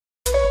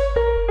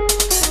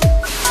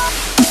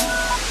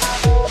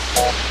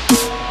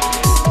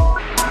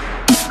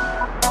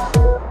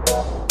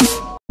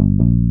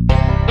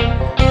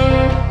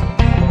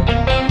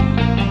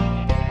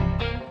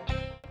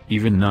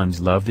Even nuns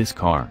love this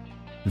car.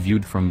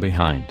 Viewed from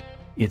behind,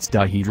 its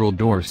dihedral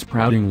doors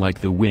sprouting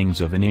like the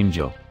wings of an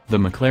angel, the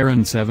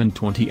McLaren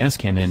 720S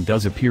can and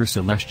does appear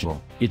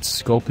celestial, its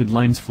sculpted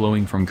lines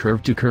flowing from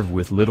curve to curve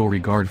with little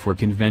regard for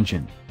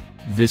convention.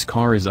 This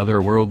car is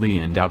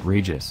otherworldly and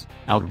outrageous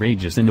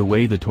in a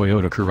way the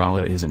Toyota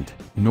Corolla isn't,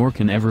 nor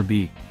can ever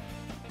be.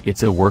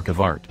 It's a work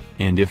of art,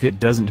 and if it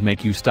doesn't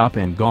make you stop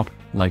and gawp,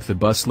 like the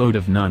busload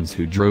of nuns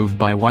who drove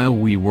by while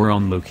we were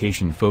on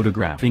location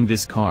photographing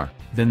this car,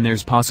 then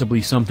there's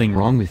possibly something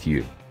wrong with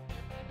you.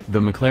 The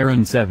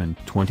McLaren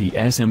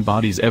 720S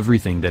embodies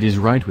everything that is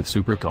right with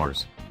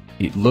supercars.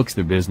 It looks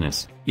the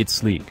business, it's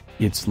sleek,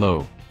 it's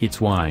low,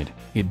 it's wide,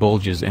 it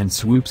bulges and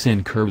swoops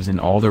and curves in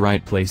all the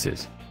right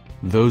places.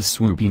 Those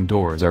swooping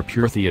doors are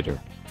pure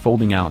theater,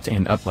 folding out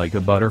and up like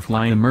a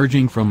butterfly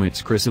emerging from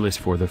its chrysalis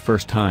for the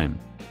first time.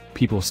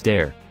 People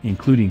stare,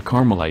 including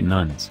Carmelite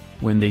nuns,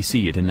 when they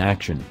see it in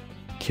action.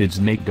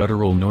 Kids make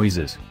guttural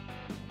noises.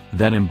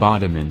 That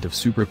embodiment of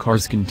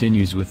supercars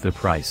continues with the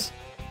price.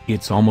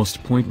 It's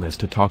almost pointless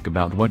to talk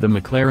about what the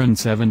McLaren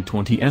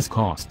 720S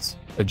costs,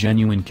 a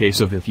genuine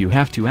case of if you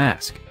have to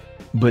ask.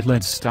 But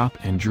let's stop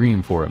and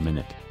dream for a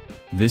minute.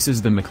 This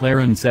is the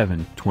McLaren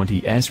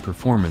 720S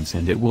performance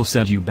and it will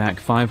set you back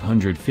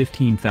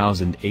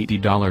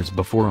 $515,080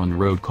 before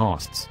on-road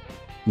costs.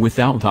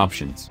 Without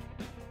options.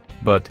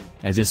 But,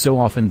 as is so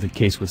often the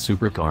case with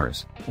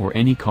supercars, or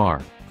any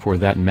car, for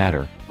that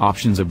matter,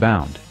 options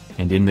abound,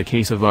 and in the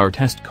case of our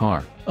test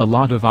car, a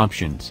lot of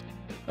options.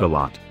 A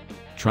lot.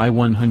 Try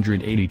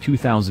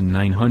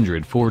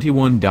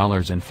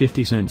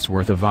 $182,941.50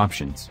 worth of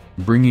options,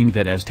 bringing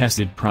that as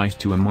tested price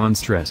to a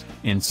monstrous,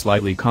 and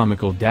slightly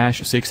comical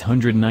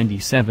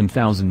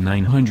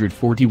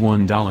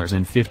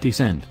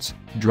 $697,941.50.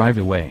 Drive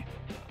away.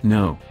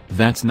 No,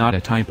 that's not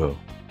a typo.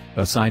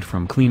 Aside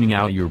from cleaning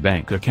out your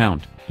bank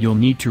account, you'll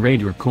need to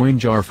raid your coin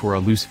jar for a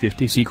loose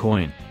 50c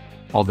coin.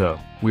 Although,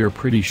 we're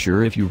pretty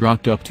sure if you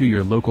rocked up to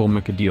your local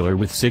Mecca dealer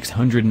with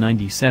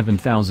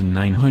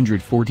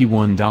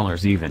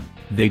 $697,941 even,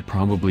 they'd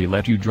probably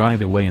let you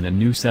drive away in a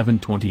new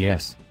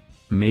 720S.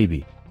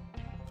 Maybe.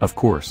 Of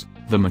course,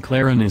 the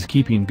McLaren is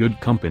keeping good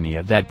company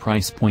at that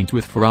price point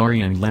with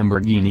Ferrari and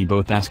Lamborghini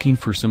both asking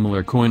for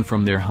similar coin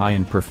from their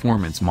high-end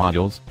performance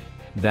models.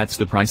 That's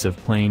the price of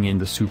playing in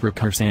the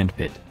supercar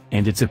sandpit,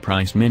 and it's a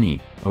price many,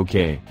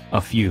 okay,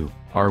 a few,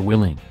 are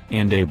willing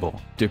and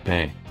able to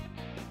pay.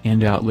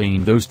 And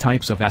outlaying those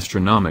types of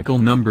astronomical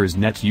numbers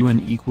nets you an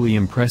equally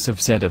impressive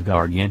set of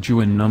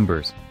gargantuan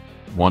numbers.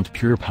 Want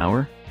pure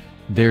power?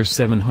 There's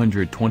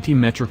 720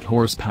 metric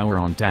horsepower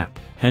on tap,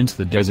 hence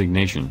the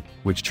designation,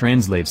 which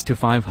translates to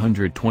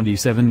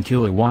 527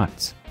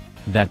 kilowatts.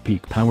 That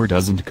peak power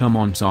doesn't come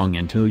on song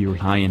until you're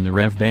high in the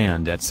rev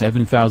band at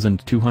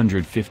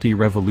 7,250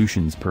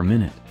 revolutions per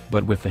minute,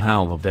 but with the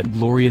howl of that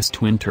glorious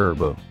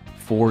twin-turbo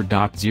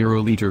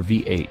 4.0-liter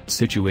V8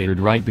 situated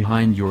right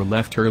behind your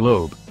left ear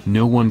lobe,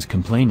 no one's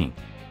complaining.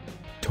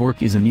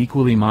 Torque is an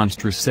equally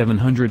monstrous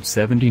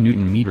 770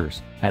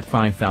 Nm, at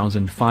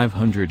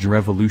 5,500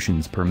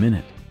 revolutions per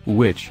minute,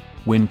 which,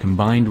 when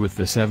combined with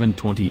the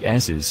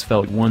 720S's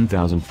felt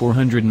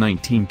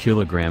 1,419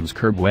 kg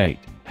curb weight,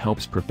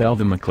 helps propel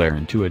the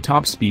McLaren to a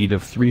top speed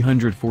of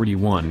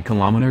 341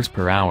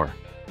 km/h.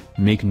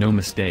 Make no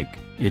mistake,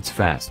 it's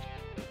fast.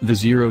 The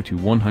 0 to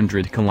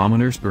 100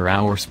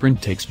 km/h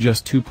sprint takes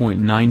just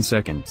 2.9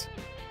 seconds.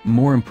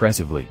 More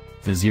impressively,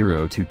 the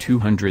 0 to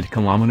 200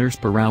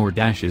 km/h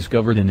dash is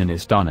covered in an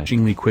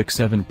astonishingly quick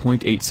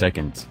 7.8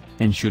 seconds,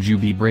 and should you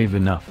be brave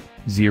enough,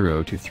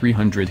 0 to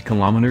 300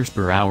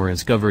 km/h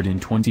is covered in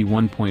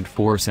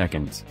 21.4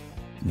 seconds.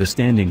 The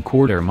standing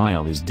quarter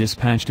mile is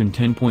dispatched in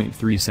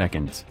 10.3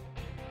 seconds.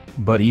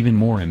 But even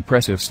more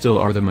impressive still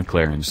are the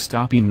McLaren's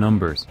stopping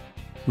numbers.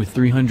 With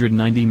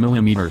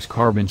 390mm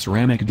carbon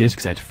ceramic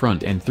discs at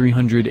front and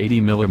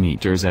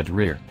 380mm at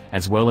rear,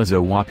 as well as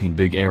a whopping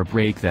big air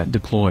brake that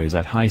deploys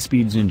at high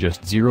speeds in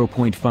just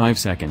 0.5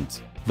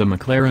 seconds, the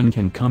McLaren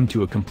can come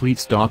to a complete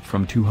stop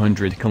from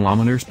 200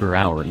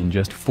 km/h in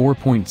just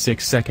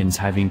 4.6 seconds,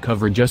 having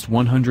covered just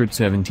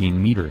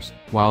 117 meters,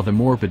 while the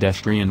more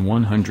pedestrian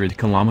 100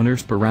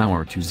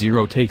 km/h to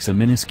 0 takes a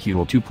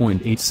minuscule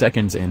 2.8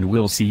 seconds and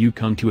will see you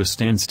come to a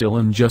standstill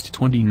in just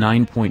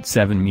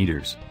 29.7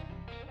 meters.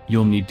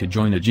 You'll need to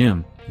join a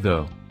gym,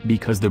 though,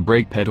 because the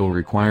brake pedal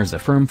requires a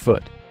firm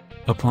foot.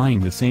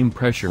 Applying the same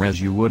pressure as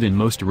you would in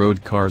most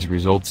road cars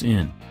results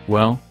in,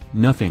 well,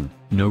 nothing,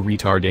 no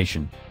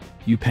retardation.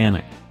 You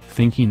panic,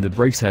 thinking the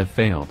brakes have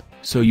failed,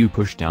 so you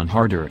push down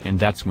harder, and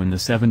that's when the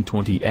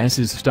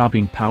 720S's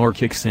stopping power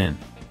kicks in.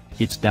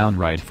 It's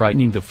downright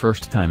frightening the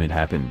first time it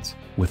happens,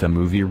 with a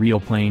movie reel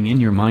playing in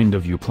your mind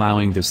of you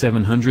plowing the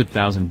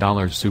 $700,000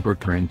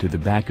 supercar into the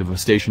back of a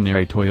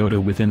stationary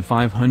Toyota within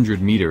 500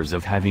 meters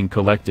of having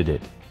collected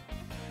it.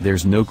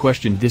 There's no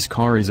question this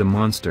car is a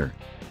monster.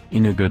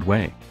 In a good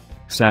way.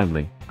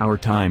 Sadly, our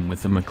time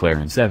with the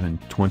McLaren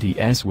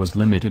 720S was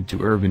limited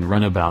to urban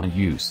runabout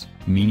use,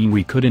 meaning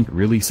we couldn't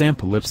really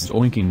sample its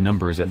zoinking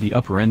numbers at the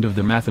upper end of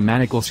the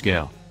mathematical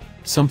scale.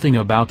 Something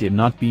about it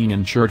not being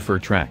insured for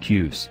track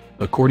use,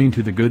 according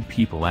to the good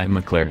people at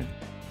McLaren.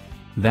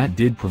 That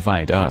did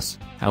provide us,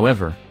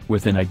 however,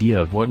 with an idea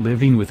of what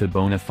living with a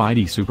bona fide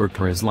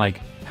supercar is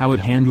like, how it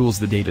handles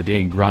the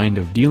day-to-day grind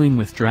of dealing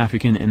with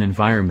traffic in an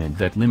environment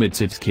that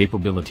limits its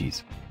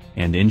capabilities.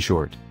 And in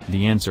short,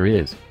 the answer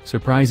is,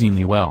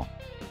 surprisingly well.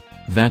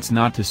 That's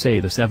not to say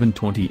the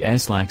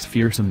 720S lacks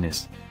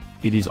fearsomeness.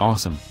 It is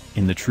awesome,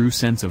 in the true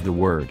sense of the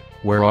word,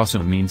 where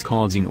awesome means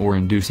causing or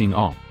inducing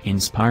awe,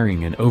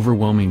 inspiring an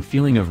overwhelming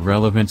feeling of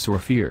relevance or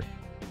fear.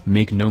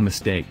 Make no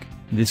mistake,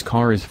 this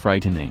car is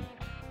frightening.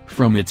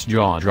 From its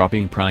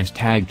jaw-dropping price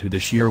tag to the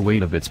sheer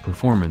weight of its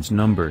performance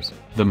numbers,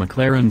 the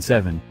McLaren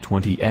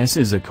 720S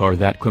is a car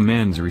that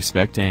commands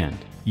respect and,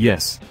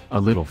 yes, a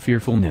little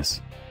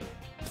fearfulness.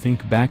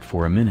 Think back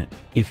for a minute,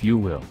 if you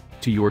will,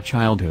 to your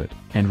childhood,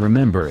 and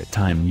remember a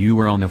time you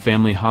were on a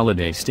family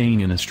holiday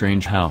staying in a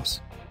strange house.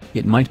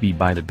 It might be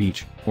by the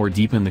beach, or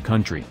deep in the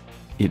country.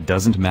 It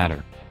doesn't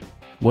matter.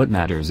 What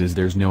matters is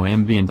there's no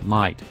ambient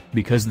light,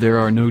 because there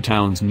are no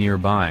towns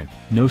nearby,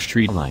 no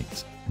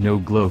streetlights, no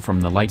glow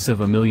from the lights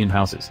of a million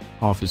houses,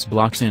 office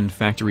blocks and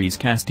factories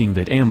casting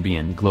that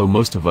ambient glow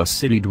most of us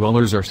city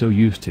dwellers are so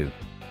used to.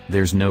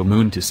 There's no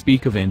moon to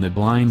speak of and the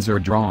blinds are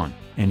drawn,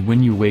 and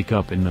when you wake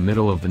up in the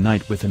middle of the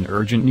night with an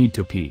urgent need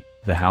to pee,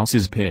 the house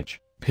is pitch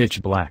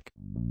black.